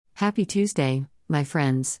Happy Tuesday, my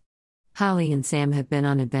friends. Holly and Sam have been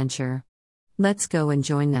on adventure. Let's go and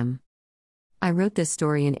join them. I wrote this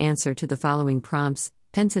story in answer to the following prompts: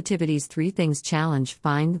 Pensitivity's 3 Things Challenge,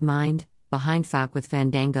 Find Mind, Behind Fouque with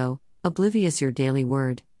Fandango, Oblivious Your Daily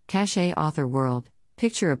Word, Cache Author World,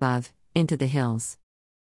 Picture Above, Into the Hills.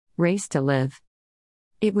 Race to Live.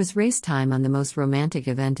 It was race time on the most romantic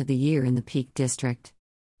event of the year in the Peak District.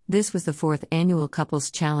 This was the 4th annual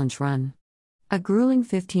Couples Challenge run. A grueling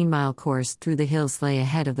 15-mile course through the hills lay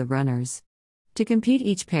ahead of the runners. To compete,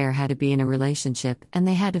 each pair had to be in a relationship, and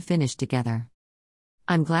they had to finish together.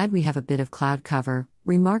 "I'm glad we have a bit of cloud cover,"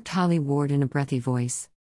 remarked Holly Ward in a breathy voice.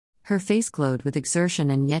 Her face glowed with exertion,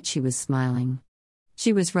 and yet she was smiling.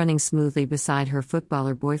 She was running smoothly beside her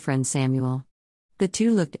footballer boyfriend Samuel. The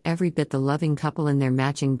two looked every bit the loving couple in their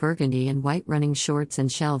matching burgundy and white running shorts and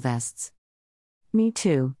shell vests. "Me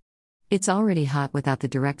too. It's already hot without the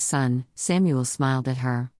direct sun," Samuel smiled at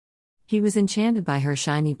her. He was enchanted by her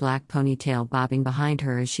shiny black ponytail bobbing behind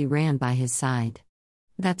her as she ran by his side.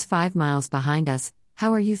 "That's 5 miles behind us.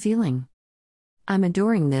 How are you feeling?" "I'm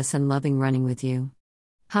adoring this and loving running with you."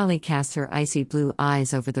 Holly cast her icy blue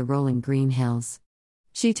eyes over the rolling green hills.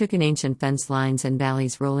 She took in ancient fence lines and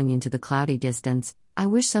valleys rolling into the cloudy distance. "I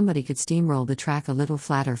wish somebody could steamroll the track a little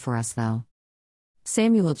flatter for us, though."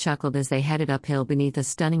 Samuel chuckled as they headed uphill beneath a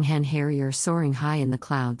stunning hen harrier soaring high in the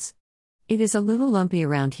clouds. "It is a little lumpy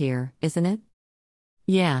around here, isn't it?"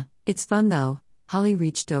 "Yeah, it's fun though." Holly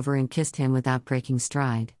reached over and kissed him without breaking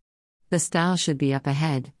stride. "The style should be up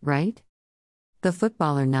ahead, right?" The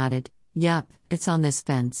footballer nodded. "Yup, it's on this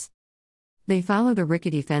fence." They followed a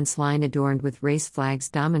rickety fence line adorned with race flags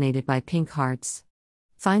dominated by pink hearts.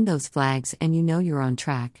 "Find those flags and you know you're on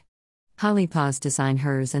track." Holly paused to sign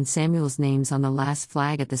hers and Samuel's names on the last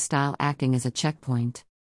flag, at the stile acting as a checkpoint.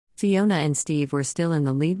 Fiona and Steve were still in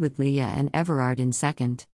the lead, with Leah and Everard in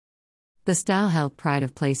second. The stile held pride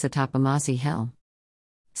of place atop a mossy hill.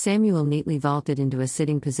 Samuel neatly vaulted into a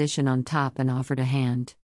sitting position on top and offered a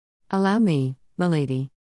hand. "Allow me,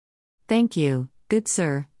 m'lady." "Thank you, good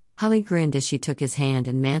sir." Holly grinned as she took his hand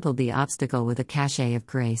and mantled the obstacle with a cachet of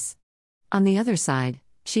grace. On the other side,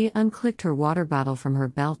 she unclicked her water bottle from her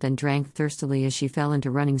belt and drank thirstily as she fell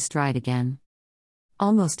into running stride again.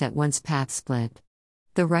 Almost at once paths split.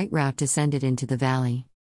 The right route descended into the valley.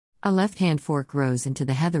 A left-hand fork rose into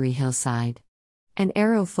the heathery hillside. An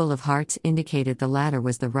arrow full of hearts indicated the latter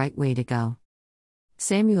was the right way to go.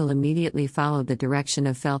 Samuel immediately followed the direction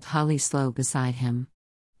of felt Holly slow beside him.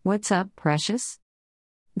 "What's up, precious?"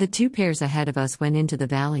 "The 2 pairs ahead of us went into the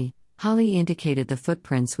valley." Holly indicated the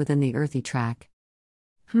footprints within the earthy track.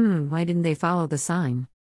 Why didn't they follow the sign?"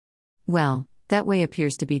 "Well, that way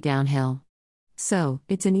appears to be downhill. So,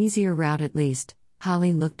 it's an easier route at least."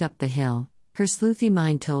 Holly looked up the hill. Her sleuthy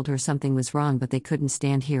mind told her something was wrong, but they couldn't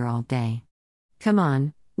stand here all day. "Come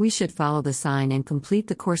on, we should follow the sign and complete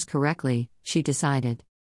the course correctly," she decided.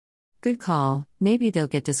 "Good call, maybe they'll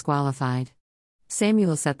get disqualified."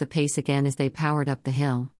 Samuel set the pace again as they powered up the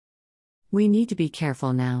hill. "We need to be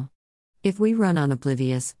careful now. If we run on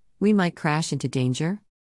oblivious, we might crash into danger,"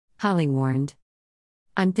 Holly warned.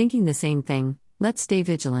 "I'm thinking the same thing. Let's stay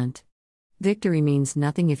vigilant. Victory means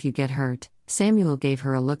nothing if you get hurt." Samuel gave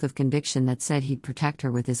her a look of conviction that said he'd protect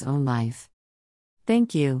her with his own life.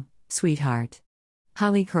 "Thank you, sweetheart."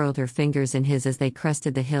 Holly curled her fingers in his as they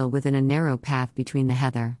crested the hill within a narrow path between the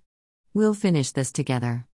heather. "We'll finish this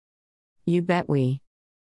together." "You bet we."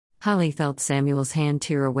 Holly felt Samuel's hand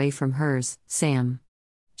tear away from hers. "Sam."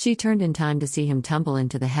 She turned in time to see him tumble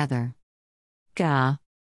into the heather. "Gah.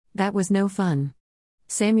 That was no fun."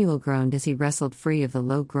 Samuel groaned as he wrestled free of the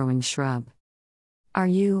low-growing shrub. "Are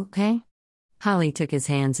you okay?" Holly took his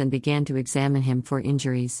hands and began to examine him for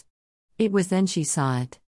injuries. It was then she saw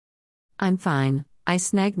it. "I'm fine, I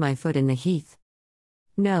snagged my foot in the heath."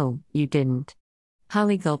 "No, you didn't."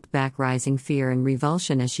 Holly gulped back rising fear and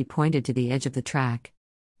revulsion as she pointed to the edge of the track.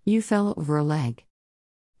 "You fell over a leg."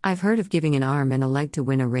 "I've heard of giving an arm and a leg to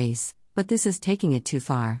win a race, but this is taking it too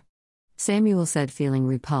far," Samuel said, feeling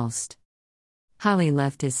repulsed. Holly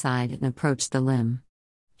left his side and approached the limb.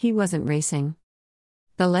 He wasn't racing.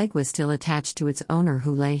 The leg was still attached to its owner,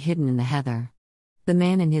 who lay hidden in the heather. The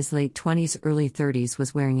man in his late 20s, early 30s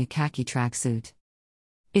was wearing a khaki tracksuit.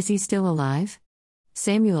 "Is he still alive?"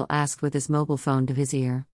 Samuel asked with his mobile phone to his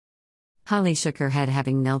ear. Holly shook her head,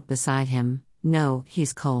 having knelt beside him. "No,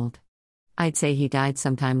 he's cold. I'd say he died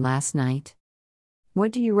sometime last night."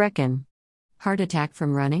 "What do you reckon? Heart attack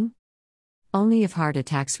from running?" "Only if heart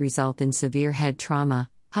attacks result in severe head trauma."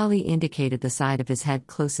 Holly indicated the side of his head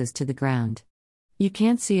closest to the ground. "You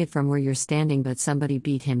can't see it from where you're standing, but somebody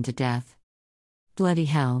beat him to death." "Bloody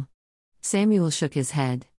hell." Samuel shook his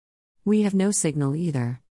head. We have no signal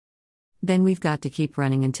either. Then we've got to keep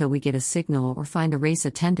running until we get a signal or find a race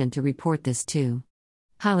attendant to report this to.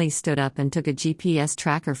 Holly stood up and took a GPS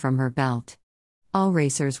tracker from her belt. All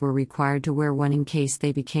racers were required to wear one in case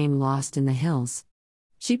they became lost in the hills.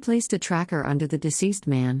 She placed a tracker under the deceased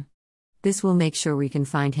man. This will make sure we can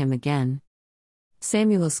find him again.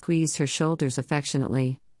 Samuel squeezed her shoulders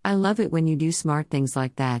affectionately. I love it when you do smart things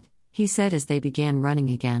like that, he said as they began running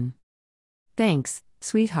again. Thanks,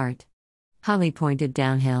 sweetheart. Holly pointed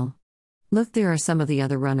downhill. Look, there are some of the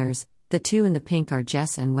other runners. The two in the pink are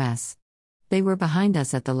Jess and Wes. They were behind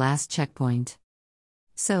us at the last checkpoint.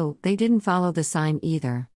 So, they didn't follow the sign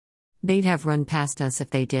either. They'd have run past us if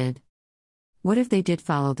they did. What if they did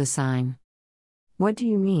follow the sign? What do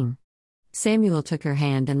you mean? Samuel took her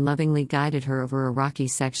hand and lovingly guided her over a rocky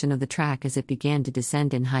section of the track as it began to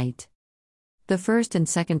descend in height. The first and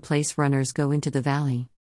second place runners go into the valley.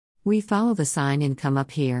 We follow the sign and come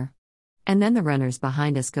up here. And then the runners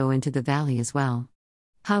behind us go into the valley as well.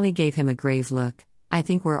 Holly gave him a grave look. I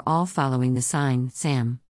think we're all following the sign,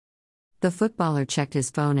 Sam. The footballer checked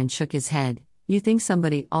his phone and shook his head. You think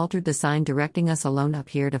somebody altered the sign directing us alone up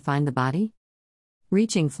here to find the body?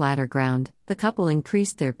 Reaching flatter ground, the couple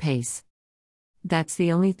increased their pace. That's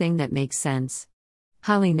the only thing that makes sense.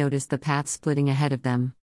 Holly noticed the path splitting ahead of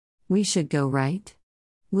them. We should go right?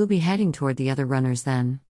 We'll be heading toward the other runners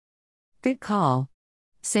then. Good call.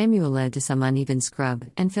 Samuel led to some uneven scrub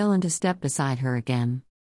and fell into step beside her again.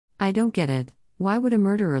 I don't get it. Why would a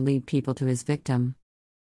murderer lead people to his victim?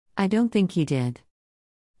 I don't think he did.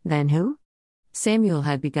 Then who? Samuel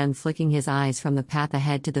had begun flicking his eyes from the path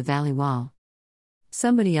ahead to the valley wall.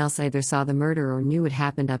 Somebody else either saw the murder or knew it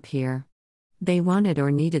happened up here. They wanted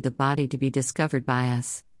or needed the body to be discovered by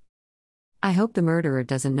us. I hope the murderer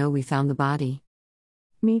doesn't know we found the body.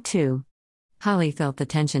 Me too. Holly felt the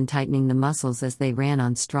tension tightening the muscles as they ran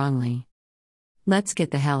on strongly. Let's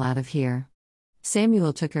get the hell out of here.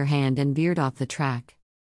 Samuel took her hand and veered off the track.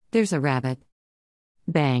 There's a rabbit.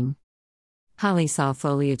 Bang. Holly saw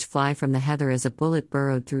foliage fly from the heather as a bullet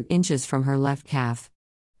burrowed through inches from her left calf.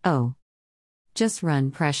 Oh. Just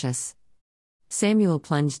run, precious. Samuel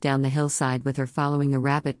plunged down the hillside with her following a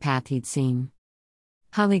rabbit path he'd seen.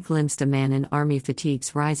 Holly glimpsed a man in army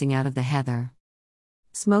fatigues rising out of the heather.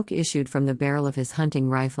 Smoke issued from the barrel of his hunting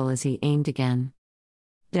rifle as he aimed again.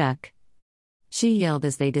 Duck. She yelled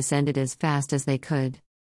as they descended as fast as they could.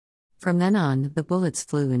 From then on, the bullets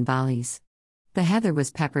flew in volleys. The heather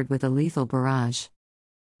was peppered with a lethal barrage.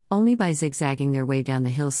 Only by zigzagging their way down the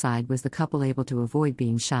hillside was the couple able to avoid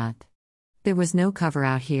being shot. There was no cover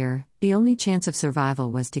out here, the only chance of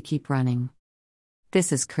survival was to keep running.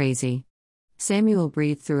 This is crazy. Samuel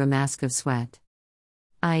breathed through a mask of sweat.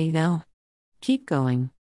 I know. Keep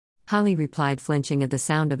going. Holly replied, flinching at the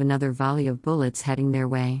sound of another volley of bullets heading their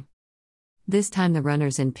way. This time the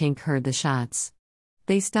runners in pink heard the shots.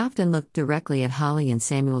 They stopped and looked directly at Holly and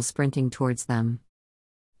Samuel sprinting towards them.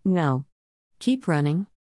 No. Keep running.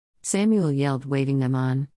 Samuel yelled, waving them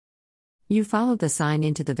on. You followed the sign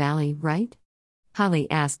into the valley, right? Holly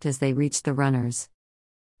asked as they reached the runners.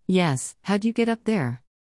 Yes, how'd you get up there?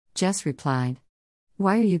 Jess replied.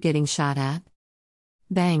 Why are you getting shot at?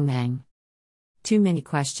 Bang bang. Too many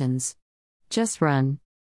questions. Just run.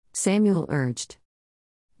 Samuel urged.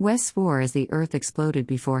 Wes swore as the earth exploded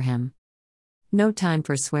before him. No time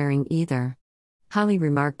for swearing either. Holly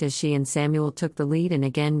remarked as she and Samuel took the lead and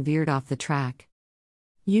again veered off the track.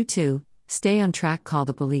 You two, stay on track, call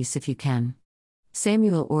the police if you can.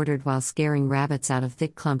 Samuel ordered while scaring rabbits out of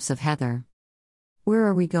thick clumps of heather. Where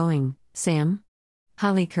are we going, Sam?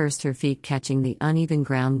 Holly cursed, her feet catching the uneven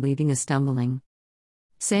ground, leaving a stumbling.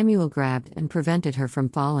 Samuel grabbed and prevented her from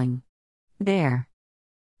falling. There.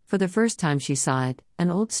 For the first time she saw it,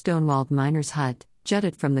 an old stone-walled miner's hut,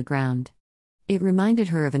 jutted from the ground. It reminded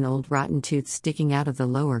her of an old rotten tooth sticking out of the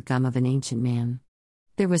lower gum of an ancient man.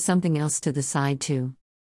 There was something else to the side too.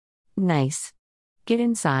 Nice. Get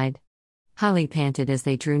inside. Holly panted as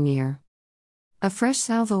they drew near. A fresh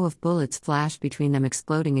salvo of bullets flashed between them,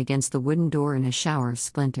 exploding against the wooden door in a shower of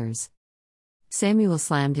splinters. Samuel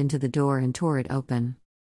slammed into the door and tore it open.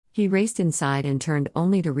 He raced inside and turned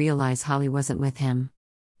only to realize Holly wasn't with him.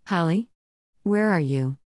 Holly? Where are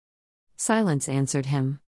you? Silence answered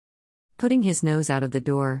him. Putting his nose out of the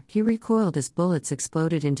door, he recoiled as bullets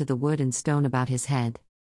exploded into the wood and stone about his head.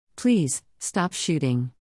 Please, stop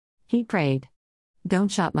shooting. He prayed.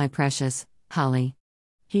 Don't shoot my precious, Holly.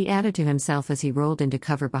 He added to himself as he rolled into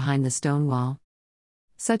cover behind the stone wall.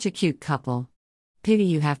 Such a cute couple. Pity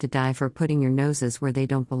you have to die for putting your noses where they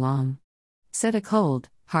don't belong, said a cold,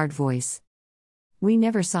 hard voice. We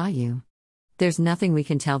never saw you. There's nothing we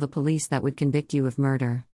can tell the police that would convict you of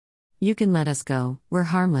murder. You can let us go, we're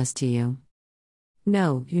harmless to you.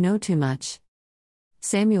 No, you know too much.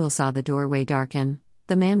 Samuel saw the doorway darken.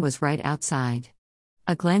 The man was right outside.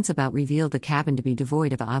 A glance about revealed the cabin to be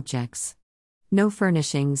devoid of objects. No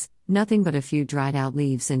furnishings, nothing but a few dried-out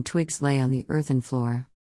leaves and twigs lay on the earthen floor.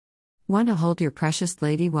 Want to hold your precious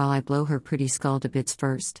lady while I blow her pretty skull to bits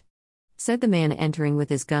first? Said the man entering with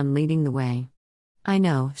his gun leading the way. I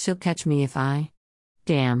know, she'll catch me if I...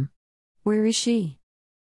 Damn. Where is she?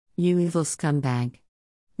 You evil scumbag.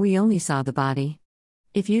 We only saw the body.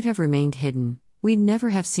 If you'd have remained hidden, we'd never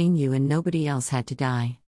have seen you and nobody else had to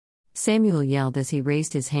die. Samuel yelled as he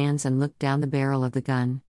raised his hands and looked down the barrel of the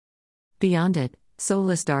gun. Beyond it,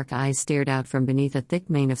 soulless dark eyes stared out from beneath a thick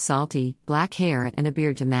mane of salty, black hair and a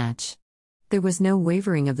beard to match. There was no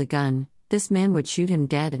wavering of the gun. This man would shoot him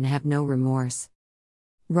dead and have no remorse.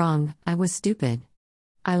 Wrong, I was stupid.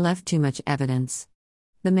 I left too much evidence.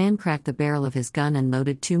 The man cracked the barrel of his gun and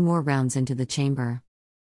loaded 2 more rounds into the chamber.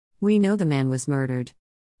 We know the man was murdered.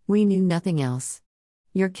 We knew nothing else.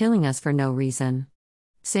 You're killing us for no reason.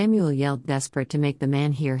 Samuel yelled, desperate to make the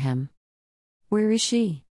man hear him. Where is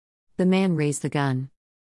she? The man raised the gun.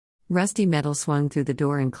 Rusty metal swung through the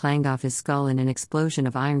door and clanged off his skull in an explosion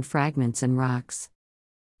of iron fragments and rocks.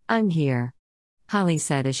 I'm here, Holly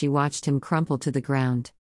said as she watched him crumple to the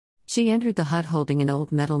ground. She entered the hut holding an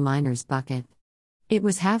old metal miner's bucket. It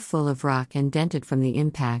was half full of rock and dented from the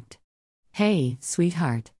impact. Hey,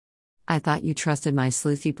 sweetheart. I thought you trusted my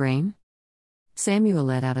sleuthy brain? Samuel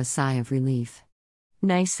let out a sigh of relief.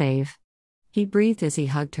 Nice save. He breathed as he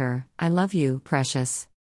hugged her. I love you, precious.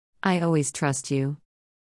 I always trust you.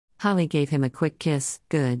 Holly gave him a quick kiss.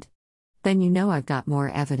 Good. Then you know I've got more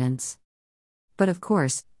evidence. But of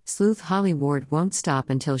course, sleuth Holly Ward won't stop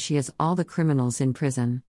until she has all the criminals in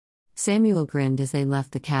prison. Samuel grinned as they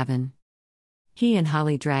left the cabin. He and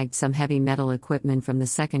Holly dragged some heavy metal equipment from the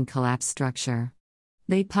second collapsed structure.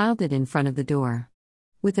 They piled it in front of the door.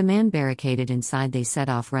 With the man barricaded inside, they set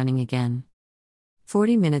off running again.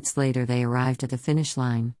 40 minutes later, they arrived at the finish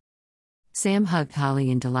line. Sam hugged Holly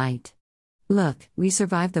in delight. Look, we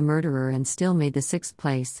survived the murderer and still made the 6th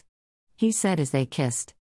place, he said as they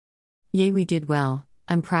kissed. Yay, we did well,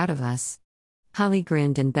 I'm proud of us. Holly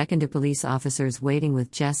grinned and beckoned to police officers waiting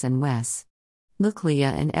with Jess and Wes. Look,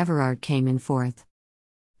 Leah and Everard came in 4th.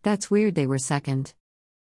 That's weird, they were 2nd.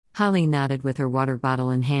 Holly nodded with her water bottle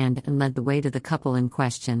in hand and led the way to the couple in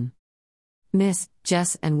question. Miss,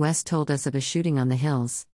 Jess and Wes told us of a shooting on the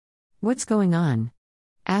hills. What's going on?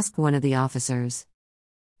 Asked one of the officers.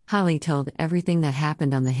 Holly told everything that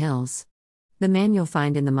happened on the hills. The man you'll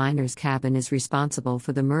find in the miner's cabin is responsible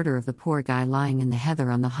for the murder of the poor guy lying in the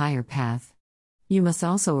heather on the higher path. You must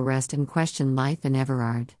also arrest and question Leith and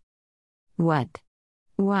Everard. What?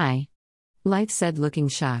 Why? Leith said, looking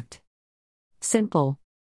shocked. Simple.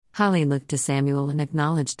 Holly looked to Samuel and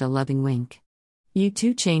acknowledged a loving wink. You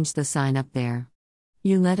two changed the sign up there.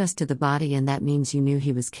 You led us to the body, and that means you knew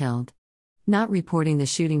he was killed. Not reporting the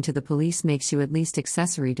shooting to the police makes you at least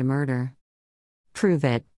accessory to murder. Prove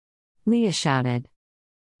it. Leah shouted.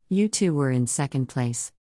 You two were in 2nd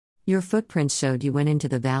place. Your footprints showed you went into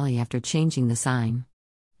the valley after changing the sign.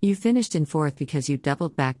 You finished in 4th because you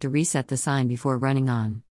doubled back to reset the sign before running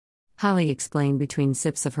on. Holly explained between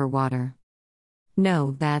sips of her water.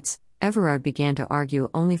 No, that's... Everard began to argue,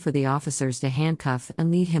 only for the officers to handcuff and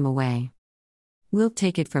lead him away. We'll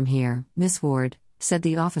take it from here, Miss Ward, said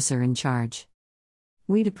the officer in charge.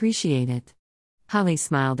 We'd appreciate it. Holly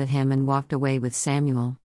smiled at him and walked away with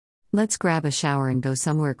Samuel. Let's grab a shower and go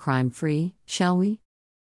somewhere crime-free, shall we?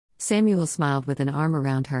 Samuel smiled with an arm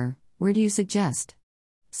around her. Where do you suggest?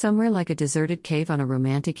 Somewhere like a deserted cave on a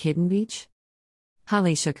romantic hidden beach?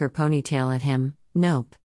 Holly shook her ponytail at him.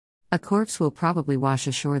 Nope. A corpse will probably wash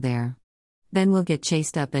ashore there. Then we'll get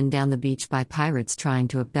chased up and down the beach by pirates trying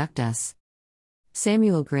to abduct us.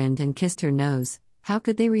 Samuel grinned and kissed her nose. How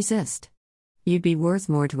could they resist? You'd be worth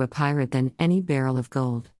more to a pirate than any barrel of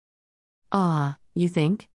gold. Ah, you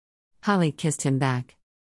think? Holly kissed him back.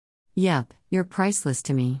 Yup, you're priceless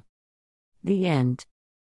to me. The end.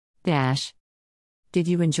 Dash. Did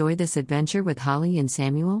you enjoy this adventure with Holly and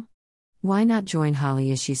Samuel? Why not join Holly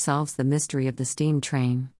as she solves the mystery of the steam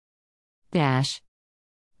train? Dash.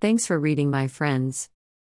 Thanks for reading, my friends.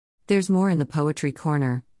 There's more in the Poetry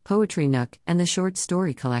Corner, Poetry Nook, and the short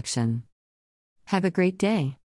story collection. Have a great day.